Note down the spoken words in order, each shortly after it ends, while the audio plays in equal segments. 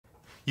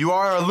You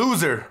are a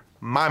loser.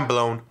 Mind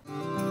blown.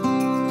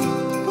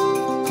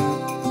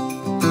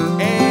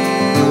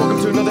 And welcome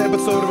to another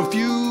episode of A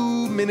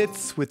Few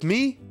Minutes with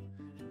me,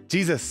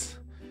 Jesus.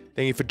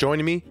 Thank you for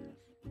joining me.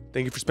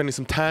 Thank you for spending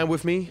some time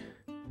with me.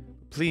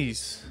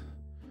 Please,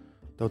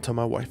 don't tell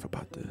my wife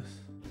about this.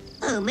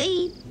 Oh,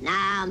 me?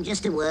 Nah, I'm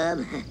just a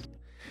worm.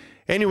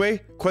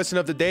 Anyway, question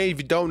of the day. If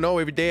you don't know,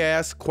 every day I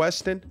ask a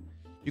question.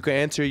 You can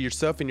answer it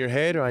yourself in your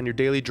head or on your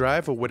daily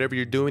drive or whatever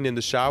you're doing in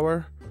the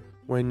shower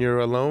when you're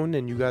alone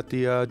and you got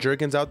the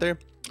jerkins out there.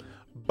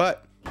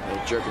 But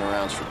jerking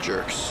around's for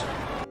jerks.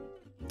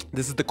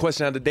 This is the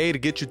question of the day to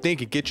get you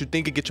thinking, get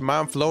your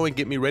mind flowing,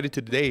 get me ready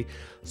to the day.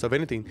 So if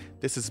anything,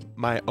 this is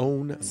my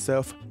own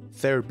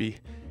self-therapy.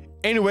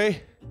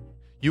 Anyway,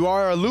 you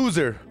are a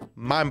loser.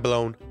 Mind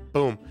blown.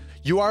 Boom.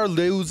 You are a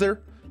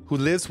loser who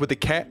lives with a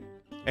cat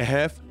and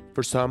have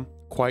for some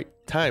quite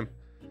time.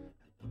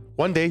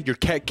 One day, your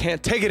cat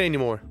can't take it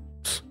anymore.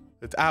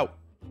 It's out.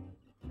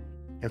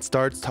 And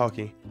starts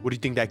talking. What do you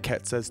think that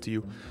cat says to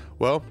you?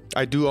 Well,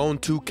 I do own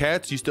 2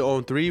 cats. Used to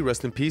own 3.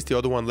 Rest in peace. The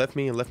other one left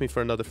me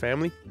for another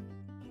family.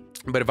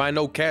 But if I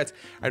know cats,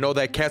 I know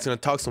that cat's gonna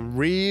talk some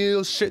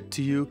real shit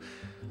to you.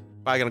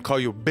 Probably gonna call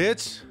you a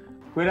bitch.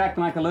 Quit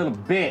acting like a little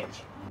bitch.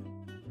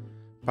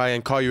 Probably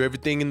gonna call you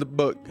everything in the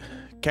book.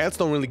 Cats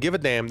don't really give a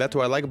damn. That's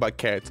what I like about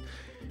cats.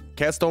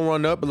 Cats don't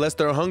run up unless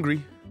they're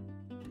hungry.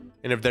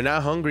 And if they're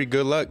not hungry,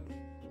 good luck.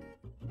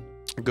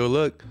 Good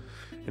luck.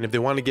 And if they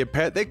want to get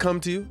pet, they come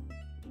to you.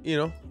 You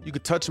know, you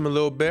could touch them a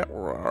little bit.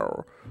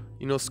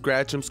 You know,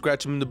 scratch them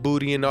in the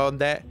booty and all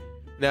that.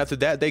 And after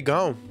that, they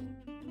gone.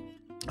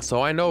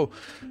 So I know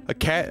a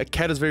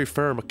cat is very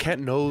firm. A cat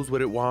knows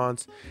what it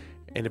wants.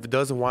 And if it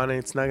doesn't want it,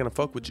 it's not going to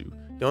fuck with you.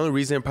 The only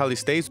reason it probably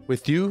stays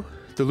with you,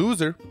 the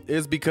loser,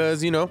 is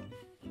because, you know,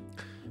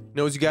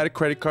 knows you got a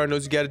credit card,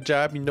 knows you got a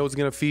job, you know it's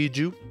going to feed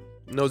you.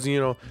 Knows, you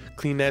know,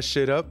 clean that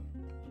shit up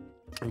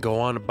and go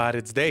on about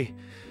its day.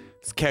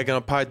 This cat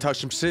gonna probably talk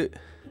some shit.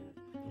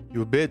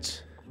 You a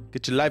bitch.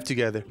 Get your life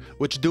together.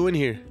 What you doing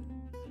here?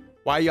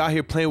 Why are you out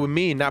here playing with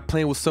me and not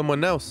playing with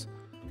someone else?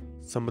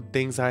 Some of the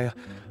things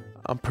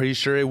I'm pretty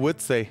sure it would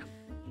say.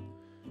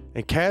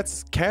 And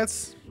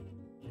cats,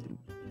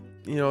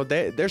 you know,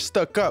 they're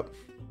stuck up.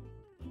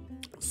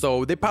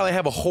 So they probably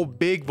have a whole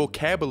big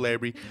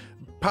vocabulary,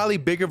 probably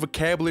bigger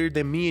vocabulary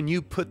than me and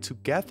you put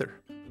together.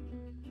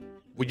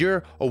 When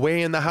you're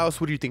away in the house,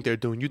 what do you think they're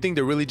doing? You think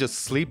they're really just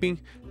sleeping?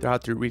 They're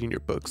out there reading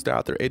your books. They're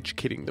out there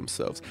educating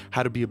themselves.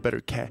 How to be a better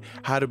cat.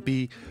 How to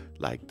be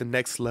like the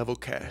next level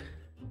cat.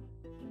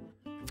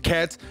 If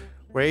cats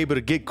were able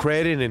to get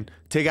credit and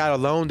take out a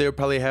loan, they would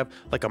probably have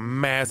like a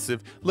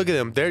massive, look at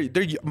them.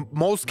 They're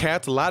most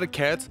cats, a lot of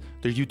cats,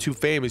 they're YouTube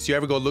famous. You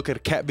ever go look at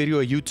a cat video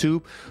on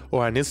YouTube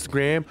or on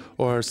Instagram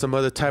or some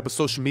other type of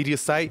social media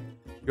site?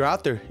 You're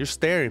out there, you're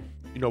staring.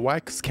 You know why?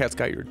 Because cats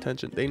got your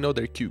attention. They know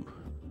they're cute.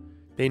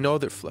 They know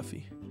they're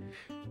fluffy.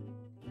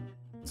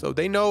 So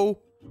they know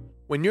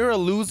when you're a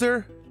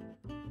loser,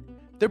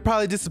 they're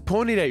probably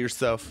disappointed at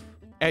yourself,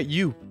 at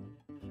you.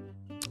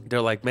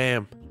 They're like,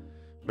 man,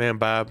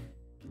 Bob,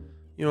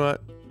 you know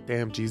what?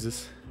 Damn,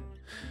 Jesus,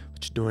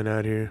 what you doing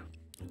out here?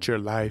 It's your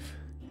life.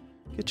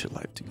 Get your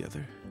life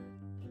together.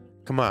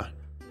 Come on.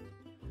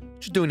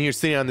 What you doing here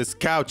sitting on this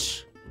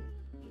couch?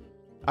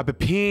 I've been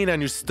peeing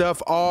on your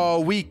stuff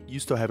all week. You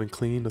still haven't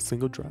cleaned a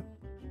single drop.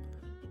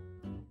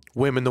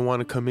 Women don't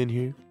want to come in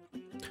here.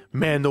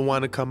 Men don't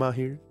want to come out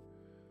here.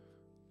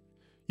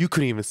 You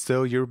couldn't even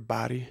sell your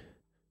body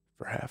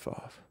for half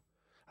off.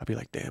 I'd be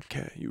like, damn,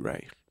 cat, you're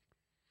right.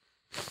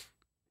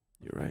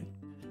 You're right.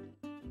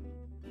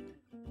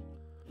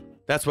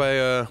 That's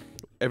why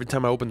every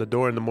time I open the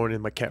door in the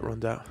morning, my cat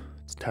runs out.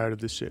 It's tired of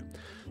this shit.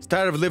 It's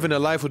tired of living a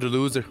life with a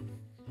loser.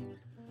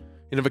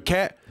 And if a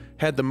cat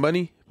had the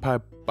money,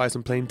 probably buy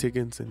some plane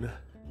tickets and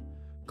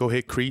go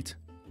hit Crete.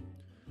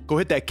 Go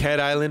hit that cat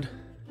island.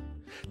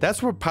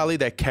 That's where probably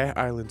that cat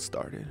island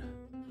started.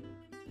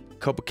 A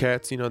couple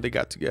cats, you know, they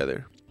got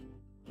together.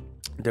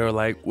 They were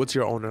like, what's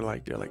your owner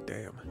like? They're like,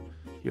 damn,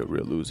 you're a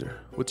real loser.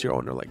 What's your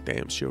owner like?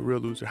 Damn, she's a real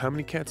loser. How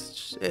many cats?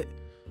 Shit.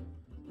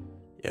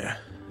 Yeah,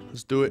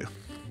 let's do it.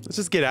 Let's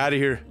just get out of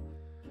here.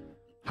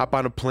 Hop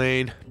on a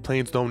plane.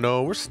 Planes don't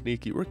know. We're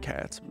sneaky. We're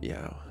cats.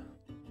 Meow.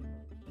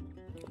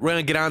 We're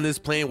gonna get on this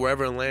plane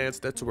wherever it lands.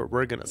 That's where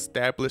we're gonna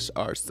establish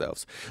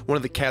ourselves. One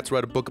of the cats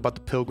wrote a book about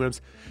the pilgrims.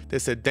 They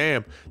said,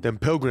 damn, them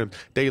pilgrims,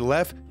 they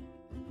left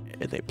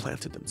and they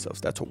planted themselves.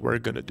 That's what we're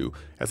gonna do.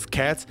 As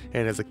cats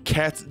and as a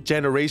cat's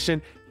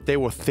generation, they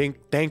will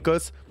thank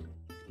us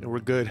and we're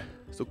good.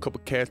 So a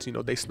couple cats, you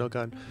know, they snuck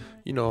on,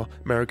 you know,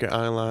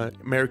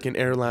 American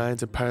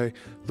Airlines and probably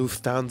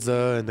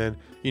Lufthansa and then,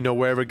 you know,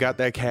 wherever got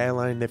that cat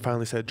line, they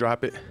finally said,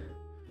 drop it.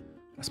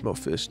 I smell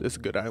fish. This is a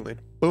good island.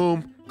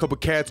 Boom. Couple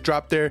cats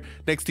dropped there.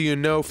 Next thing you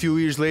know, a few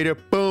years later,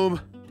 boom.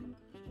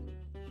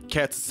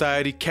 Cat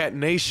society, cat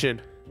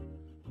nation.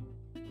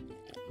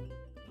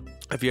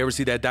 If you ever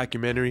see that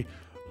documentary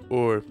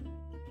or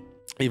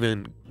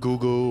even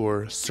Google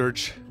or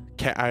search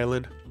Cat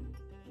Island,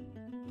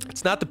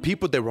 it's not the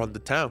people that run the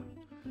town.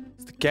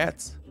 It's the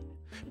cats.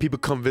 People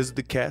come visit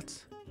the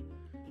cats.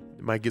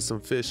 they might get some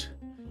fish.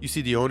 You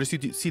see the owners,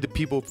 you see the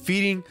people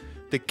feeding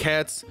the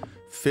cats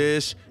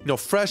fish, you know,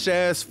 fresh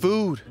ass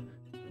food.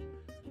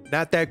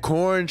 Not that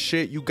corn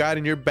shit you got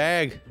in your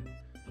bag.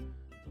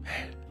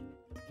 Man.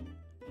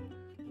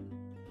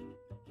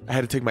 I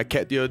had to take my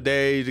cat the other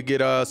day to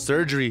get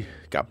surgery.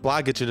 Got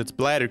blockage in its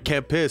bladder,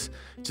 can't piss.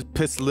 Just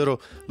piss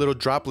little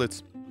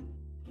droplets.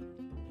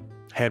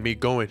 Had me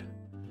going.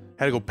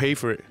 Had to go pay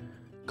for it.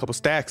 A couple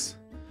stacks.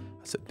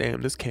 I said,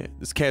 damn, this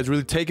cat's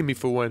really taking me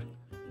for one.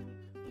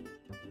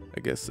 I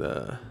guess,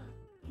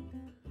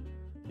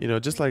 you know,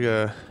 just like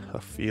a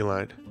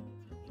feline.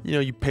 You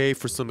know, you pay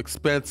for some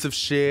expensive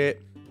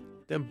shit,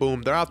 then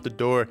boom, they're out the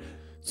door.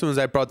 As soon as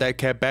I brought that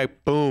cat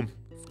back, boom,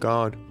 it's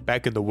gone.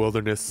 Back in the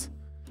wilderness.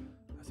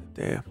 I said,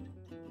 damn.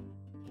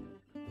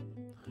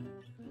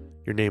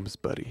 Your name is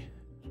Buddy,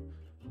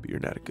 but you're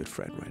not a good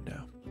friend right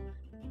now.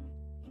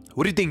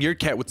 What do you think your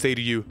cat would say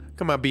to you?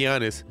 Come on, be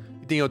honest.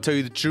 You think he'll tell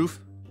you the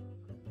truth?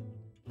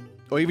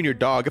 Or even your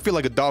dog. I feel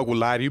like a dog will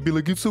lie to you. Be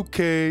like, it's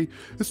okay.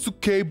 It's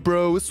okay,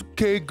 bro. It's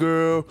okay,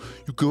 girl.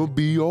 You're gonna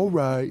be all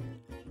right.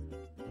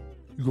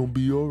 You're gonna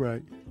be all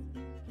right.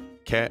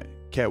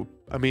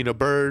 A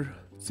bird.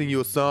 Sing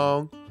you a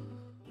song.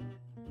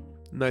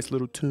 Nice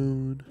little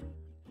tune.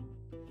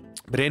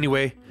 But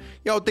anyway,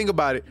 yo, think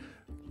about it.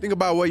 Think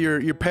about what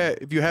your pet,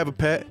 if you have a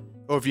pet,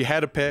 or if you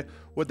had a pet,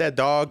 what that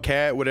dog,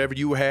 cat, whatever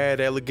you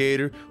had,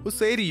 alligator, would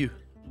say to you.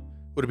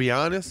 Would it be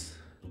honest?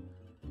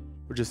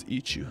 Or just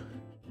eat you?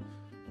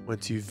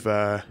 Once you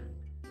failed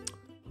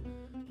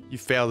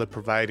at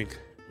providing,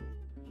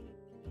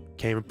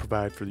 can't even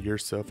provide for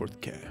yourself or the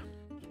cat.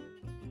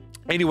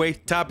 Anyway,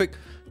 topic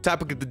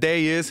of the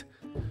day is,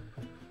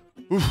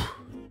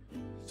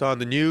 saw on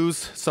the news,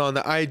 saw on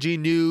the IG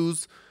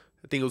news.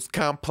 I think it was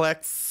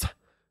Complex.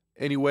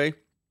 Anyway,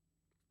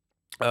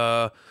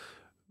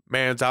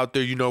 man's out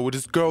there, you know, with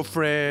his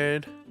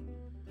girlfriend,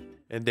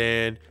 and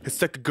then his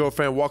second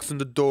girlfriend walks in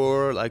the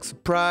door like,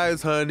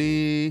 surprise,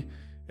 honey.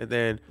 And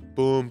then,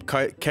 boom,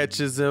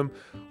 catches him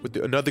with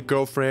another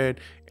girlfriend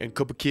and a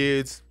couple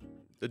kids.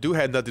 The dude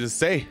had nothing to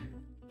say.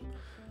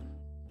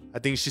 I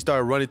think she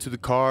started running to the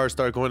car,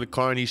 started going to the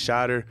car, and he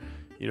shot her.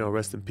 You know,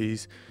 rest in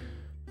peace.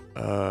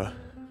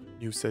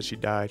 News said she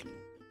died.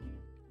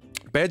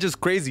 But it's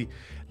just crazy.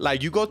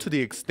 Like, you go to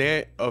the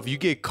extent of you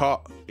get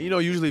caught. You know,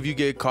 usually if you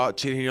get caught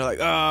cheating, you're like,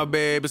 oh,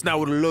 babe, it's not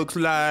what it looks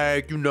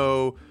like. You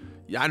know,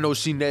 I know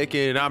she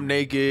naked and I'm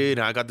naked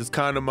and I got this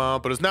condom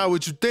on, but it's not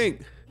what you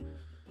think.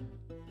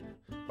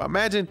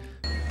 Imagine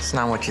it's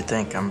not what you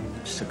think. I'm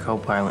just a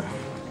co-pilot.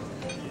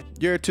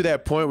 You're to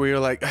that point where you're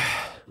like,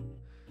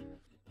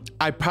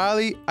 I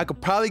could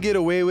probably get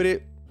away with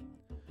it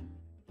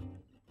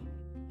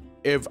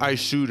if I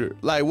shoot her.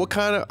 Like,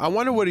 I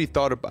wonder what he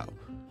thought about.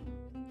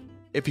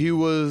 If he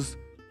was,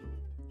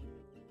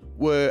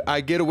 would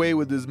I get away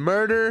with this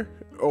murder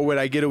or would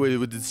I get away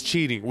with this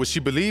cheating? Would she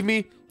believe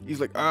me? He's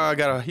like, oh, I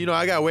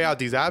gotta weigh out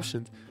these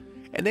options.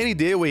 And then he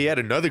did where he had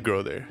another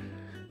girl there.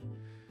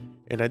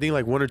 And I think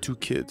like 1 or 2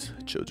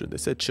 children. They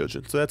said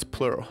children, so that's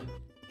plural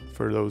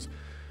for those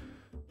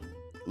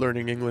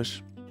learning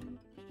English.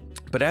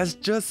 But that's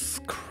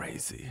just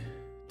crazy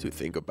to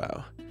think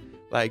about.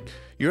 Like,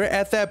 you're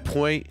at that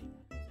point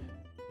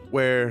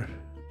where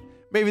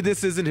maybe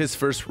this isn't his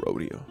first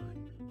rodeo.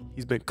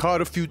 He's been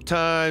caught a few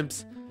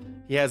times.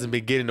 He hasn't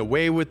been getting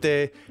away with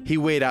it. He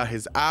weighed out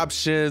his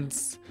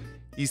options.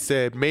 He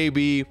said,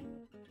 maybe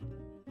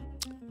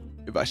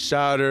if I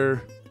shot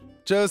her,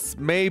 just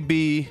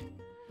maybe,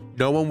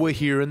 no one would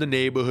hear in the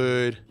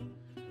neighborhood.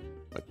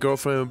 My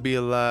girlfriend would be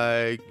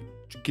like,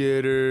 did you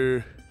get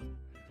her?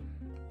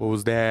 What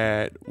was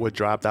that? What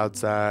dropped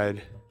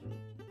outside?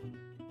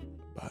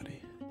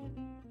 Body.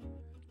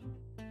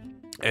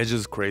 It's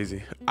just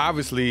crazy.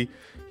 Obviously,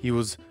 he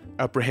was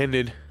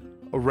apprehended,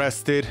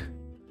 arrested,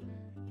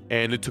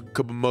 and it took a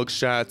couple mug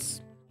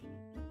shots.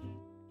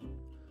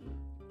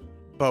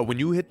 But when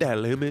you hit that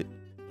limit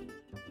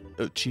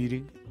of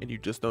cheating and you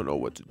just don't know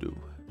what to do,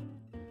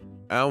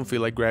 I don't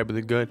feel like grabbing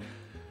the gun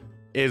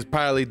is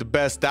probably the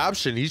best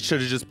option. He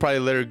should have just probably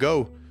let her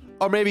go.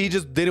 Or maybe he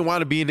just didn't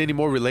want to be in any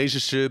more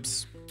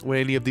relationships with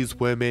any of these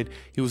women.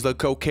 He was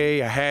like,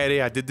 okay, I had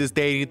it. I did this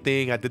dating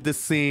thing. I did this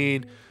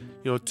scene.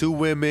 You know, 2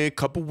 women,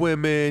 couple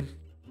women.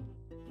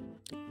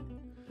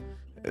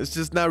 It's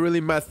just not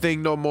really my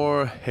thing no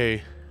more.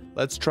 Hey,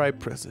 let's try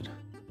prison.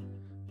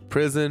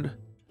 Prison.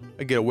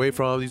 I get away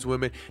from all these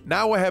women.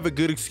 Now I have a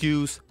good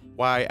excuse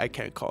why I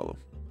can't call them.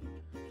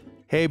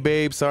 Hey,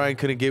 babe, sorry I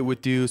couldn't get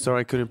with you.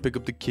 Sorry I couldn't pick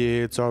up the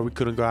kids. Sorry we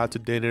couldn't go out to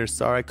dinner.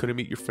 Sorry I couldn't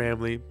meet your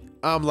family.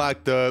 I'm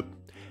locked up.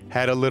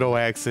 Had a little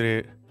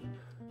accident.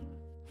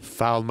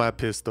 Fired my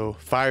pistol.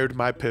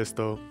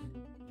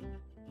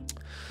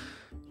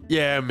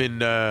 Yeah, I'm in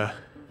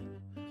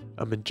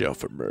jail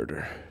for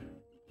murder.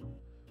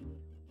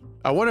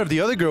 I wonder if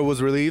the other girl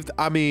was relieved.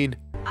 I mean,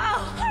 oh,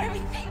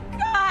 Harvey, thank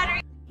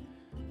God.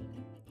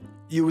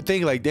 You would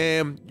think like,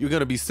 damn, you're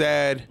gonna be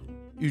sad.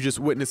 You just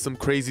witnessed some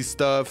crazy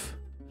stuff.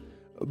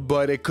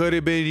 But it could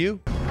have been you.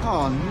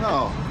 Oh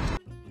no.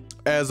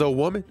 As a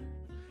woman.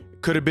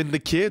 It could have been the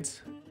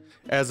kids.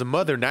 as a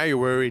mother, now you're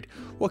worried.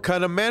 What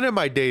kind of man am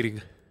I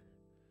dating?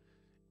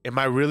 Am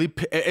I really,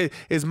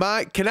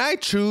 can I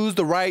choose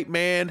the right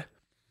man?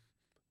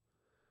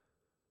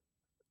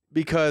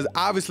 Because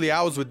obviously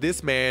I was with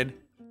this man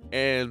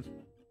and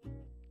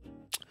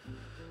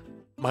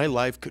my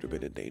life could have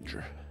been in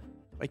danger.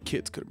 My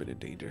kids could have been in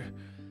danger.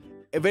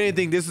 If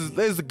anything, this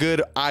is a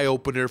good eye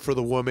opener for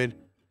the woman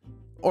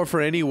or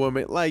for any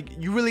woman.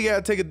 Like, you really got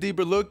to take a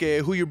deeper look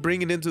at who you're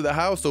bringing into the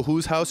house or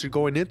whose house you're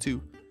going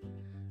into.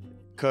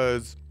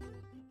 Because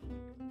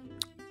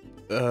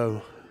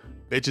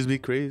bitches be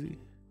crazy.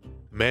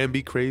 Men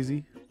be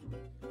crazy.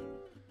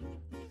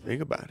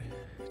 Think about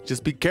it.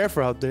 Just be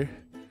careful out there.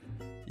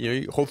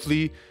 You know,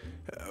 hopefully,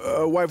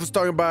 wife was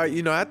talking about,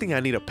 you know, I think I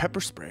need a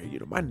pepper spray. You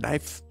know, my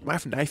knife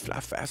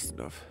not fast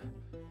enough.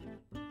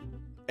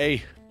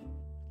 Hey,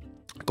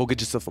 go get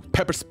yourself a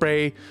pepper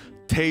spray,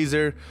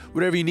 taser,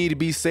 whatever you need to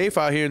be safe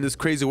out here in this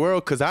crazy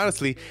world. Because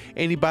honestly,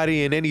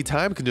 anybody in any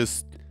time can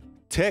just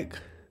tick.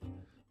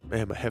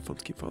 Man, my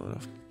headphones keep falling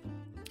off.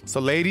 So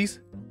ladies,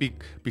 be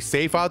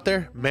safe out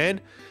there.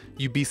 Men,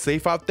 you be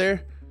safe out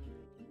there.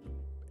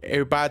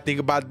 Everybody think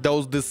about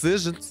those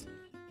decisions.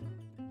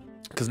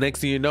 Because next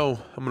thing you know,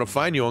 I'm going to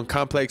find you on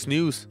Complex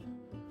News.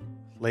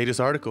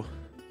 Latest article.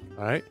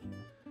 All right.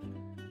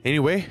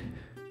 Anyway,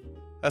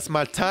 that's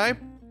my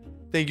time.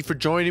 Thank you for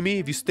joining me.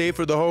 If you stayed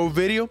for the whole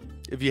video.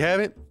 If you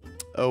haven't,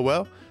 oh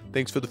well.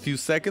 Thanks for the few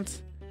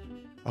seconds.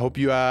 I hope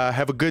you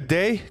have a good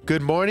day,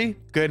 good morning,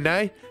 good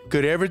night,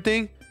 good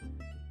everything.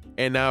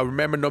 And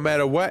remember, no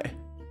matter what,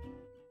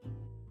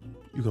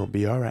 you're going to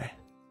be all right.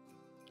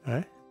 All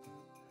right?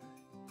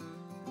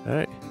 All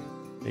right.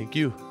 Thank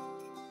you.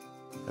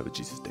 Have a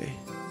Jesus day.